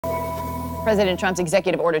President Trump's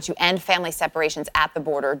executive order to end family separations at the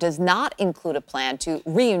border does not include a plan to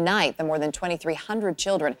reunite the more than 2,300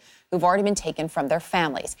 children who've already been taken from their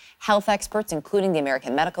families. Health experts, including the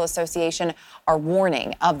American Medical Association, are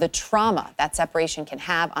warning of the trauma that separation can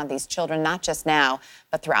have on these children, not just now,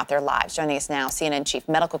 but throughout their lives. Joining us now, CNN chief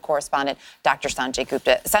medical correspondent, Dr. Sanjay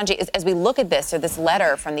Gupta. Sanjay, as we look at this, or this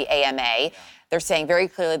letter from the AMA, they're saying very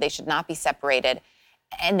clearly they should not be separated.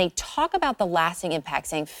 And they talk about the lasting impact,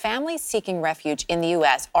 saying families seeking refuge in the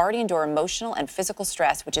U.S. already endure emotional and physical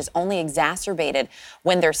stress, which is only exacerbated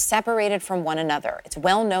when they're separated from one another. It's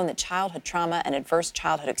well known that childhood trauma and adverse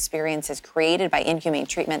childhood experiences created by inhumane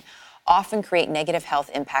treatment often create negative health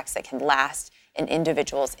impacts that can last an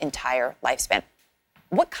individual's entire lifespan.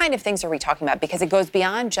 What kind of things are we talking about? Because it goes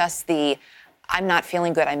beyond just the I'm not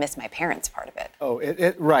feeling good, I miss my parents part of it. Oh,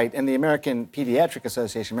 right. And the American Pediatric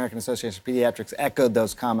Association, American Association of Pediatrics, echoed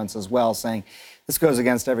those comments as well, saying this goes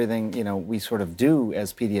against everything, we sort of do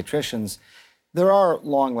as pediatricians. There are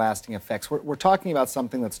long-lasting effects. We're talking about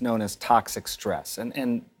something that's known as toxic stress.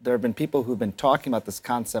 And there have been people who've been talking about this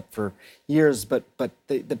concept for years, but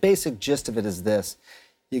the basic gist of it is this.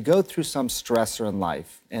 You go through some stressor in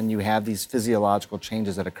life, and you have these physiological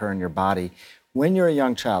changes that occur in your body. When you're a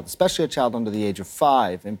young child, especially a child under the age of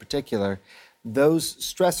 5 in particular, those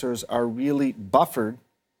stressors are really buffered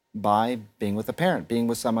by being with a parent, being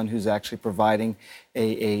with someone who's actually providing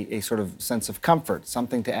a sort of sense of comfort,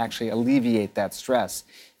 something to actually alleviate that stress.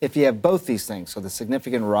 If you have both these things, so the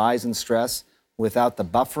significant rise in stress without the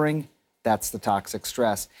buffering, that's the toxic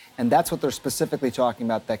stress. And that's what they're specifically talking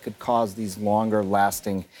about that could cause these longer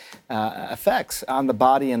lasting effects on the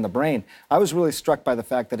body and the brain. I was really struck by the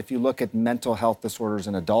fact that if you look at mental health disorders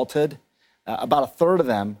in adulthood, about a third of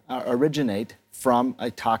them originate from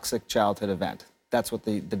a toxic childhood event. That's what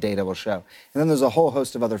the data will show. And then there's a whole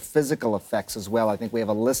host of other physical effects as well. I think we have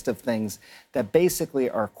a list of things that basically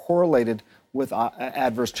are correlated with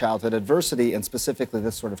adverse childhood adversity and specifically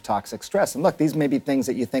this sort of toxic stress. And look, these may be things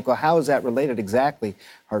that you think, well, how is that related exactly?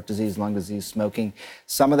 Heart disease, lung disease, smoking.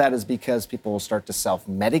 Some of that is because people will start to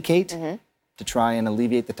self-medicate to try and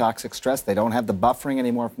alleviate the toxic stress. They don't have the buffering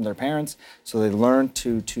anymore from their parents, so they learn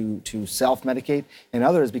to self-medicate. And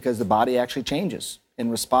others because the body actually changes in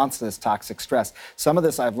response to this toxic stress. Some of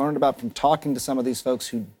this I've learned about from talking to some of these folks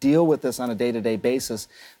who deal with this on a day-to-day basis,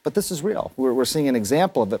 but this is real. We're seeing an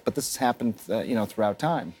example of it, but this has happened, throughout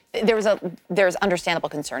time. There's understandable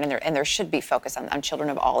concern, and there should be focus on children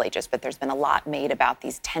of all ages, but there's been a lot made about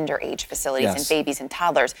these tender age facilities and babies and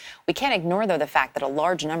toddlers. We can't ignore, though, the fact that a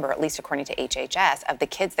large number, at least according to HHS, of the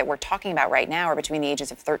kids that we're talking about right now are between the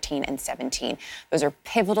ages of 13 and 17. Those are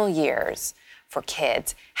pivotal years for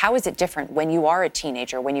kids. How is it different when you are a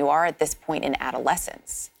teenager, when you are at this point in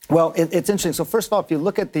adolescence? Well, it's interesting. So first of all, if you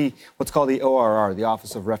look at what's called the ORR, the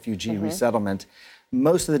Office of Refugee Resettlement,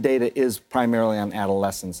 most of the data is primarily on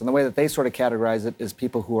adolescents. And the way that they sort of categorize it is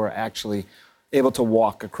people who are actually able to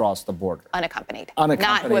walk across the border. Unaccompanied. Unaccompanied.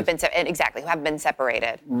 Not who have been, who have been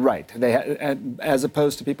separated. Right. As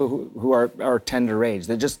opposed to people who are tender age.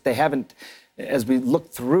 They haven't. As we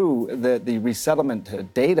look through the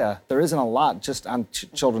resettlement data, there isn't a lot just on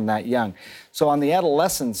children that young. So on the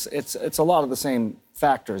adolescents, it's a lot of the same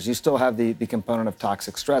factors. You still have the component of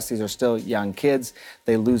toxic stress. These are still young kids.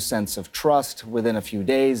 They lose sense of trust within a few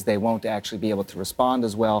days. They won't actually be able to respond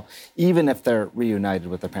as well, even if they're reunited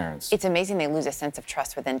with their parents. It's amazing they lose a sense of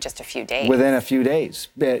trust within just a few days. Within a few days.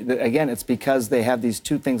 Again, it's because they have these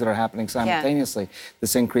two things that are happening simultaneously.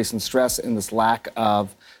 This increase in stress and this lack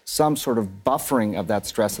of some sort of buffering of that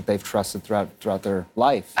stress that they've trusted throughout their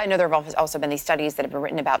life. I know there have also been these studies that have been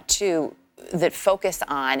written about, too, that focus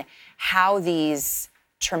on how these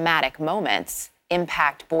traumatic moments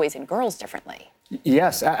impact boys and girls differently.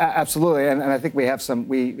 Yes, absolutely, and I think we have some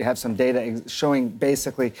data showing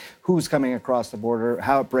basically who's coming across the border,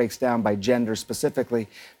 how it breaks down by gender specifically.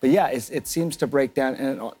 But yeah, it seems to break down,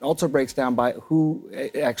 and it also breaks down by who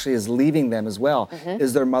actually is leaving them as well.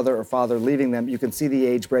 Is their mother or father leaving them? You can see the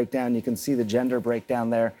age breakdown, you can see the gender breakdown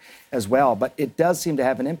there as well. But it does seem to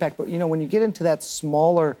have an impact. But when you get into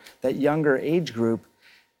that younger age group,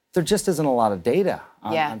 there just isn't a lot of data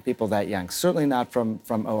on people that young. Certainly not from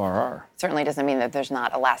ORR. Certainly doesn't mean that there's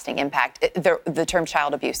not a lasting impact. The term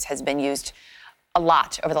child abuse has been used a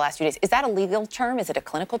lot over the last few days. Is that a legal term? Is it a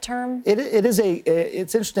clinical term? It is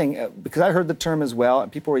it's interesting because I heard the term as well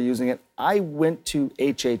and people were using it. I went to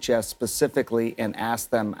HHS specifically and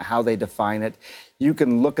asked them how they define it. You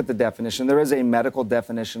can look at the definition. There is a medical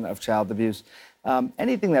definition of child abuse.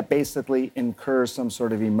 Anything that basically incurs some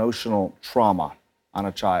sort of emotional trauma on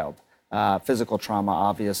a child. physical trauma,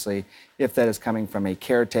 obviously, if that is coming from a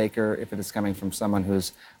caretaker, if it is coming from someone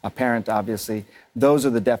who's a parent, obviously. Those are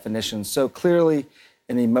the definitions. So clearly,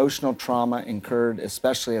 an emotional trauma incurred,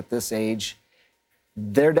 especially at this age,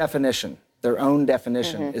 their definition, their own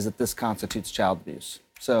definition, is that this constitutes child abuse.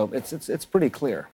 So it's pretty clear.